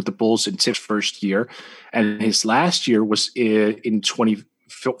assistant coach with the Bulls in Tibbs' first year, and his last year was in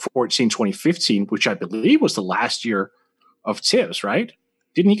 2014, 2015, which I believe was the last year of Tibbs, right?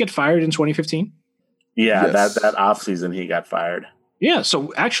 Didn't he get fired in 2015? Yeah, Yes. that offseason he got fired. Yeah,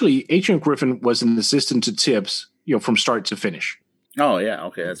 so actually, Adrian Griffin was an assistant to Tibbs, from start to finish. Oh yeah,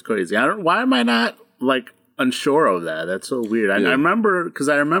 okay, that's crazy. Why am I not like unsure of that? That's so weird. I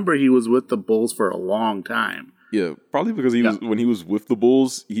remember he was with the Bulls for a long time. Yeah, probably because when he was with the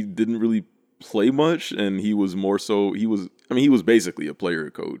Bulls, he didn't really play much, and he was more so he was basically a player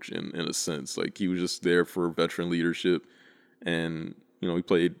coach in a sense. Like he was just there for veteran leadership, and he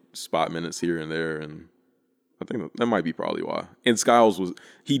played spot minutes here and there, and I think that might be probably why. And Skiles was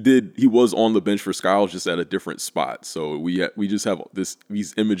on the bench for Skiles, just at a different spot. So we just have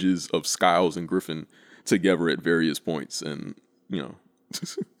these images of Skiles and Griffin together at various points, and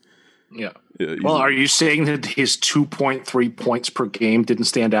Yeah. Well, are you saying that his 2.3 points per game didn't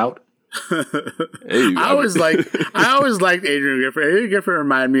stand out? Hey, I always liked Adrian Griffin. Adrian Griffin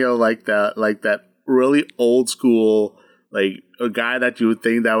reminded me of like that really old school, like a guy that you would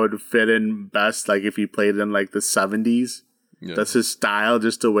think that would fit in best, like if he played in like the 70s. Yeah. That's his style,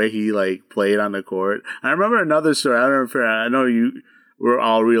 just the way he like played on the court. I remember another story. I know we're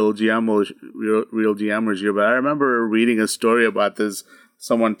all real GMers here, but I remember reading a story about this.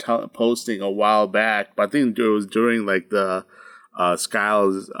 Someone posting a while back, but I think it was during like the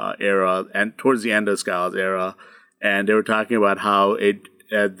Skiles era and towards the end of Skiles era, and they were talking about how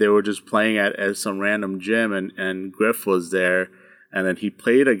they were just playing at some random gym, and Griff was there, and then he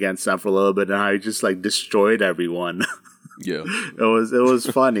played against them for a little bit, and how he just like destroyed everyone. Yeah, it was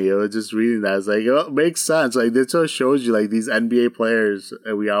funny. It was just reading that. It's like it makes sense. Like this just shows you like these NBA players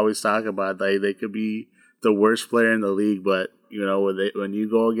we always talk about. Like they could be the worst player in the league, but when you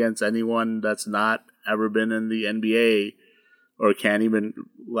go against anyone that's not ever been in the NBA or can't even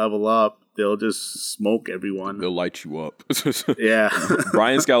level up, they'll just smoke everyone. They'll light you up. Yeah.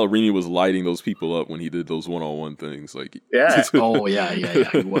 Brian Scalabrine was lighting those people up when he did those one-on-one things. Like, yeah. Oh yeah.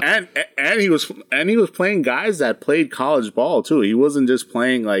 He was. And he was playing guys that played college ball too. He wasn't just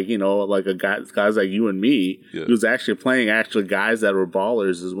playing like like guys like you and me. Yeah. He was actually playing guys that were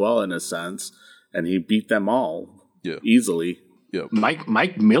ballers as well in a sense, and he beat them all. Yeah, easily. Yeah,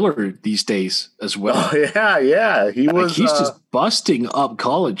 Mike Miller these days as well. Oh, yeah. He's just busting up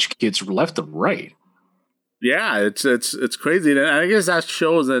college kids left and right. Yeah, it's crazy, and I guess that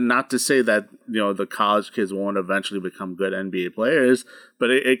shows. And not to say that the college kids won't eventually become good NBA players, but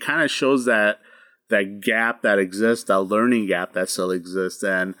it kind of shows that gap that exists, that learning gap that still exists,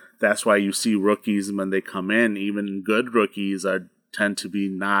 and that's why you see rookies when they come in, even good rookies tend to be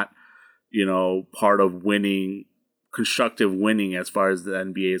not part of constructive winning as far as the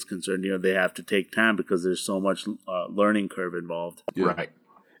NBA is concerned. They have to take time because there's so much learning curve involved. Yeah. Right.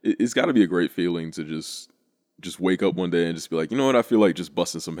 It's got to be a great feeling to just wake up one day and just be like, you know what, I feel like just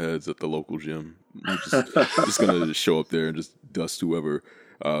busting some heads at the local gym. I'm just going to show up there and just dust whoever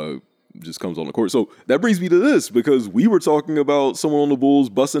just comes on the court. So that brings me to this, because we were talking about someone on the Bulls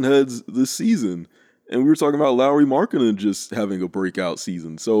busting heads this season, and we were talking about Lauri Markkanen just having a breakout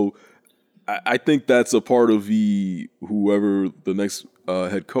season. So I think that's a part of whoever the next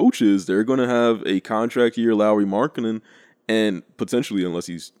head coach is. They're going to have a contract year, Lauri Markkanen, and potentially, unless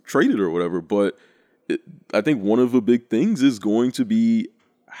he's traded or whatever. But I think one of the big things is going to be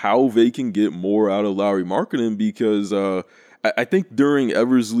how they can get more out of Lauri Markkanen, because I think during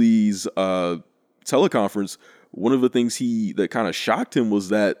Eversley's teleconference, one of the things that kind of shocked him was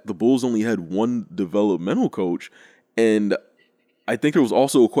that the Bulls only had one developmental coach, and I think there was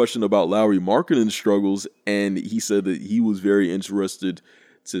also a question about Lauri Markkanen's struggles, and he said that he was very interested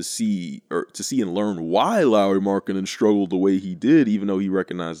to see and learn why Lauri Markkanen struggled the way he did, even though he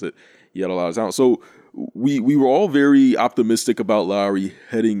recognized that he had a lot of talent. So we were all very optimistic about Lauri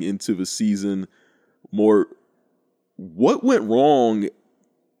heading into the season. More, what went wrong,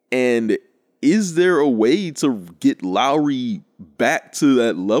 and is there a way to get Lauri back to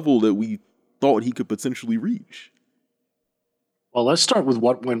that level that we thought he could potentially reach? Well, let's start with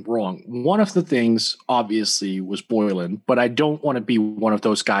what went wrong. One of the things, obviously, was Boylen, but I don't want to be one of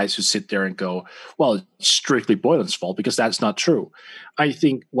those guys who sit there and go, well, it's strictly Boylen's fault, because that's not true. I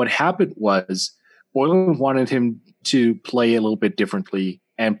think what happened was Boylen wanted him to play a little bit differently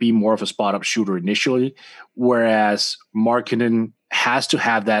and be more of a spot-up shooter initially, whereas Markkanen has to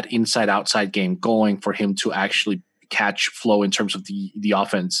have that inside-outside game going for him to actually catch flow in terms of the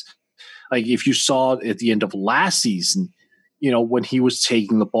offense. Like if you saw at the end of last season, when he was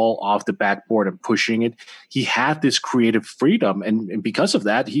taking the ball off the backboard and pushing it, he had this creative freedom. And because of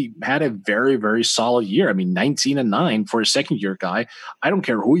that, he had a very, very solid year. I mean, 19-9 for a second-year guy. I don't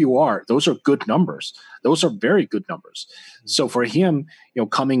care who you are. Those are good numbers. Those are very good numbers. So for him,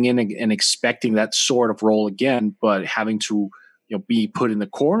 coming in and expecting that sort of role again, but having to, be put in the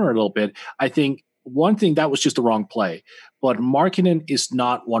corner a little bit, I think one thing, that was just the wrong play. But Markkanen is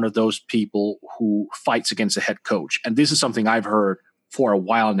not one of those people who fights against a head coach. And this is something I've heard for a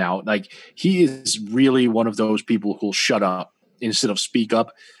while now. Like, he is really one of those people who'll shut up instead of speak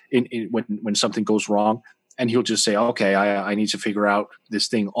up when something goes wrong. And he'll just say, okay, I need to figure out this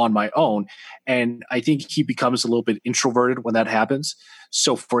thing on my own. And I think he becomes a little bit introverted when that happens.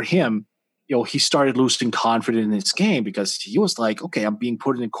 So for him, he started losing confidence in his game, because he was like, okay, I'm being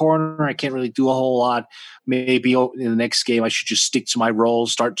put in the corner. I can't really do a whole lot. Maybe in the next game, I should just stick to my role,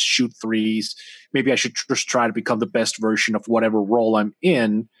 start to shoot threes. Maybe I should just try to become the best version of whatever role I'm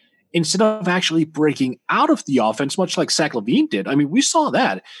in, instead of actually breaking out of the offense, much like Zach LaVine did. I mean, we saw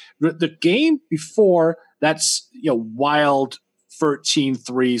that. The game before that's, wild 13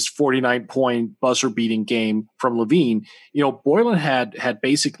 threes, 49-point buzzer-beating game from LaVine, Boylen had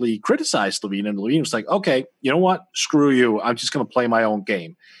basically criticized LaVine, and LaVine was like, okay, you know what? Screw you. I'm just going to play my own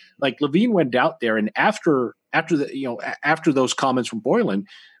game. Like, LaVine went out there, and after those comments from Boylen,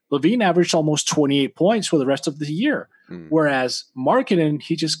 LaVine averaged almost 28 points for the rest of the year. Whereas Markkanen,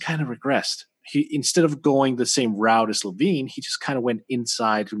 he just kind of regressed. He, instead of going the same route as LaVine, he just kind of went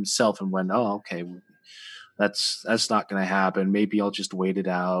inside himself and went, oh, okay, that's not going to happen. Maybe I'll just wait it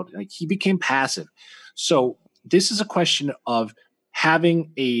out. Like, he became passive. So this is a question of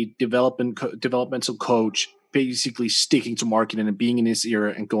having a developmental coach basically sticking to Markkanen and being in his ear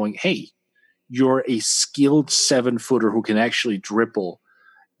and going, hey, you're a skilled 7-footer who can actually dribble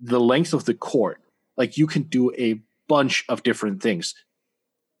the length of the court. Like, you can do a bunch of different things.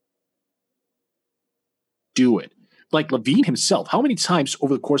 Do it. Like LaVine himself, how many times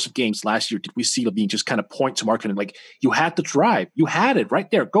over the course of games last year did we see LaVine just kind of point to Markkanen like, you had the drive, you had it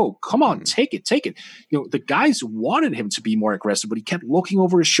right there, go, come on, take it. The guys wanted him to be more aggressive, but he kept looking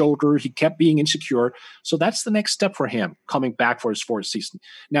over his shoulder, he kept being insecure. So that's the next step for him coming back for his fourth season.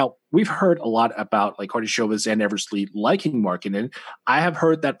 Now, we've heard a lot about like Karnisovas and Eversley liking Markkanen. I have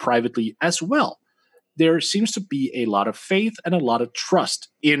heard that privately as well. There seems to be a lot of faith and a lot of trust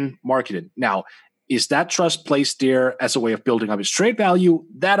in Markkanen. Now, is that trust placed there as a way of building up his trade value?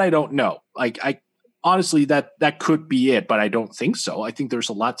 That I don't know. Like, I honestly, that could be it, but I don't think so. I think there's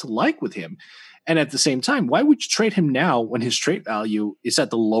a lot to like with him. And at the same time, why would you trade him now when his trade value is at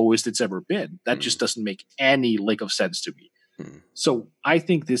the lowest it's ever been? That just doesn't make any lick of sense to me. So I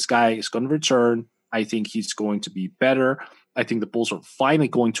think this guy is going to return. I think he's going to be better. I think the Bulls are finally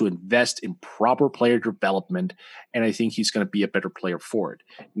going to invest in proper player development, and I think he's going to be a better player for it.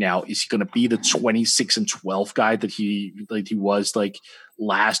 Now, is he going to be the 26-12 guy that he was like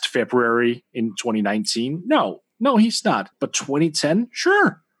last February in 2019? No, he's not. But 2010,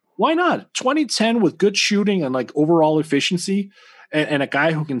 sure, why not? 2010 with good shooting and like overall efficiency, and a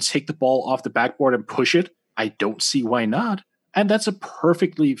guy who can take the ball off the backboard and push it. I don't see why not. And that's a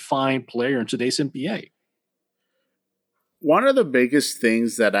perfectly fine player in today's NBA. One of the biggest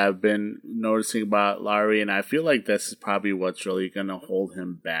things that I've been noticing about Lauri, and I feel like this is probably what's really going to hold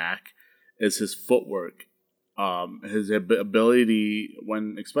him back, is his footwork. His ability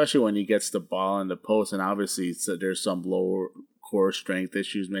especially when he gets the ball in the post, and obviously there's some lower core strength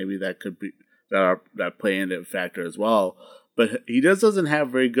issues maybe that play into a factor as well. But he just doesn't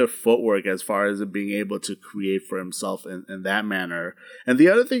have very good footwork as far as being able to create for himself in that manner. And the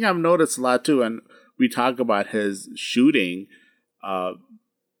other thing I've noticed a lot too, and we talk about his shooting.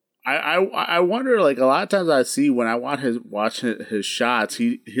 I wonder, like, a lot of times I see when I watch his shots,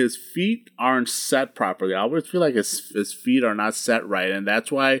 his feet aren't set properly. I always feel like his feet are not set right, and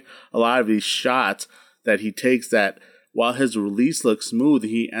that's why a lot of these shots that he takes, that while his release looks smooth,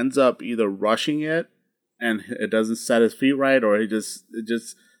 he ends up either rushing it and it doesn't set his feet right, or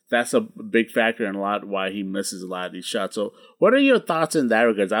that's a big factor in a lot why he misses a lot of these shots. So, what are your thoughts in that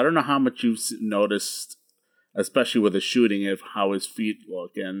regard? I don't know how much you've noticed, especially with the shooting, of how his feet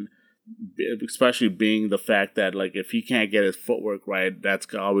look, and especially being the fact that, like, if he can't get his footwork right, that's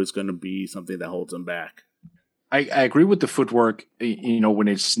always going to be something that holds him back. I agree with the footwork, when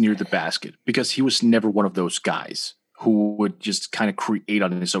it's near the basket, because he was never one of those guys who would just kind of create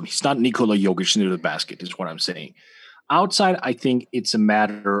on his own. He's not Nikola Jokic near the basket, is what I'm saying. Outside, I think it's a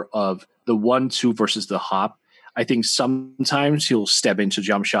matter of the 1-2 versus the hop. I think sometimes he'll step into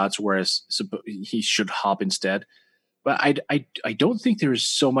jump shots, whereas he should hop instead. But I don't think there's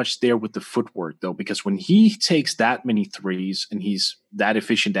so much there with the footwork, though, because when he takes that many threes and he's that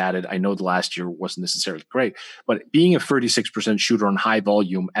efficient at it, I know the last year wasn't necessarily great, but being a 36% shooter on high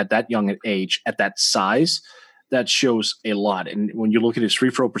volume at that young age, at that size, that shows a lot. And when you look at his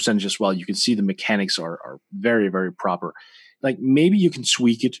free throw percentage as well, you can see the mechanics are very, very proper. Like, maybe you can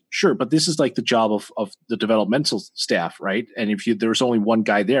tweak it, sure, but this is like the job of the developmental staff, right? And if there's only one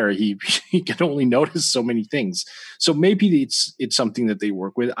guy there, he can only notice so many things. So maybe it's something that they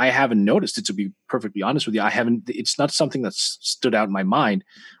work with. I haven't noticed it, to be perfectly honest with you. It's not something that's stood out in my mind,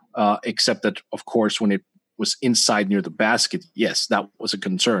 except that, of course, when it was inside near the basket, yes, that was a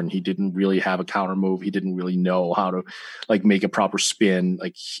concern. He didn't really have a counter move. He didn't really know how to, like, make a proper spin.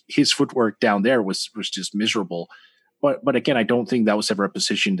 Like, his footwork down there was just miserable. But again, I don't think that was ever a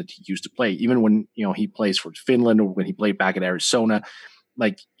position that he used to play. Even when he plays for Finland, or when he played back at Arizona,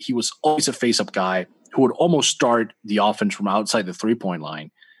 like, he was always a face-up guy who would almost start the offense from outside the three-point line.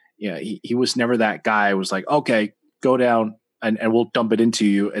 Yeah, he was never that guy who was like, okay, go down and we'll dump it into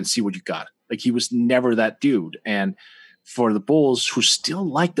you and see what you got. Like, he was never that dude. And for the Bulls, who still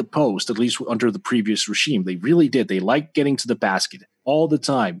liked the post, at least under the previous regime, they really did. They liked getting to the basket all the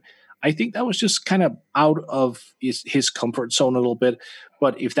time. I think that was just kind of out of his comfort zone a little bit.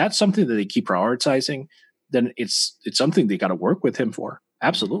 But if that's something that they keep prioritizing, then it's something they got to work with him for.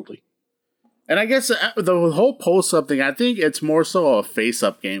 Absolutely. And I guess the whole post-up thing, I think it's more so a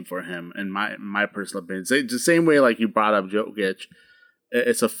face-up game for him, in my personal opinion. It's the same way, like you brought up Jokic.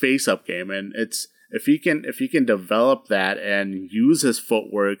 It's a face-up game, and it's if he can develop that and use his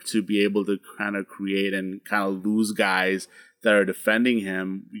footwork to be able to kind of create and kind of lose guys that are defending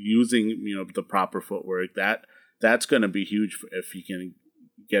him using the proper footwork, that's going to be huge if he can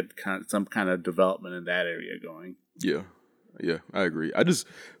get some kind of development in that area going. Yeah, I agree. I just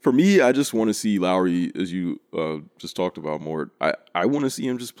want to see Lowry, as you just talked about, more. I want to see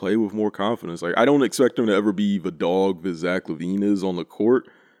him just play with more confidence. Like, I don't expect him to ever be the dog that Zach LaVine is on the court,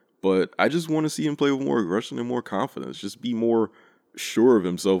 but I just want to see him play with more aggression and more confidence. Just be more sure of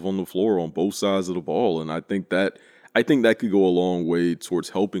himself on the floor on both sides of the ball, and I think that could go a long way towards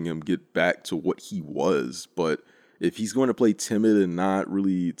helping him get back to what he was. But if he's going to play timid and not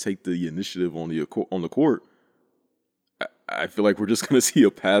really take the initiative on the court, I feel like we're just going to see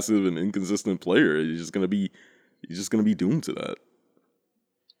a passive and inconsistent player. He's just going to be doomed to that.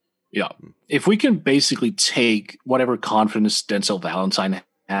 Yeah. If we can basically take whatever confidence Denzel Valentine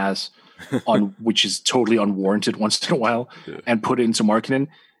has on, which is totally unwarranted once in a while, and put it into Markkanen,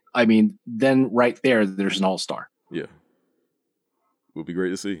 I mean, then right there's an all-star. Yeah. Would be great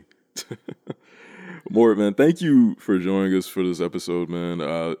to see. Mort, man, thank you for joining us for this episode, man.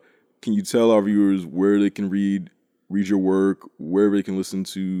 Can you tell our viewers where they can read your work, where they can listen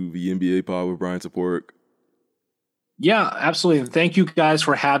to the NBA Pod with Bryan Toporek? Yeah, absolutely. Thank you guys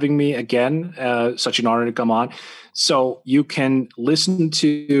for having me again. Such an honor to come on. So you can listen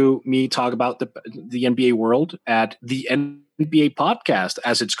to me talk about the NBA world at the NBA Podcast,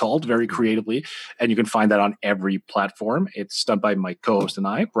 as it's called, very creatively. And you can find that on every platform. It's done by my co-host and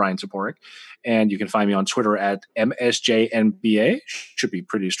I, Bryan Toporek. And you can find me on Twitter at MSJNBA. Should be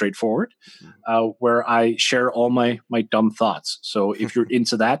pretty straightforward, where I share all my dumb thoughts. So if you're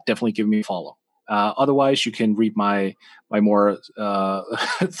into that, definitely give me a follow. Otherwise, you can read my more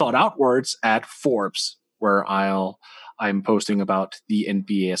thought out words at Forbes, where I'm posting about the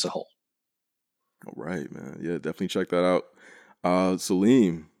NBA as a whole. All right, man. Yeah, definitely check that out.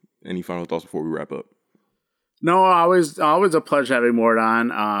 Salim, any final thoughts before we wrap up? No, always a pleasure having Mort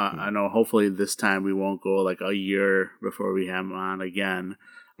on. I know hopefully this time we won't go like a year before we have him on again.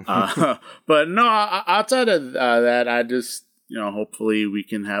 But no, outside of that, I just, hopefully we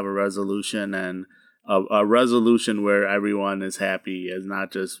can have a resolution and a resolution where everyone is happy, as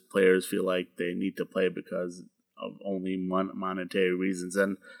not just players feel like they need to play because of only monetary reasons.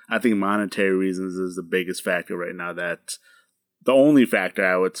 And I think monetary reasons is the biggest factor right now. That's the only factor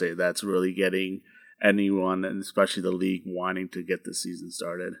I would say that's really getting anyone, and especially the league, wanting to get the season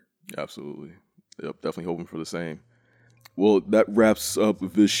started. Absolutely. Yep, definitely hoping for the same. Well, that wraps up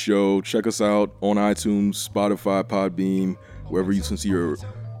this show. Check us out on iTunes, Spotify, Podbean, wherever you listen to your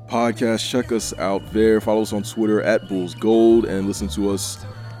podcast. Check us out there. Follow us on Twitter @BullsGold, and listen to us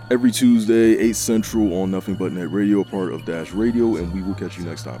every Tuesday, 8 Central on Nothing But Net Radio, part of Dash Radio, and we will catch you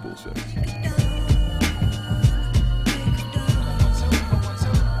next time, Bulls fans.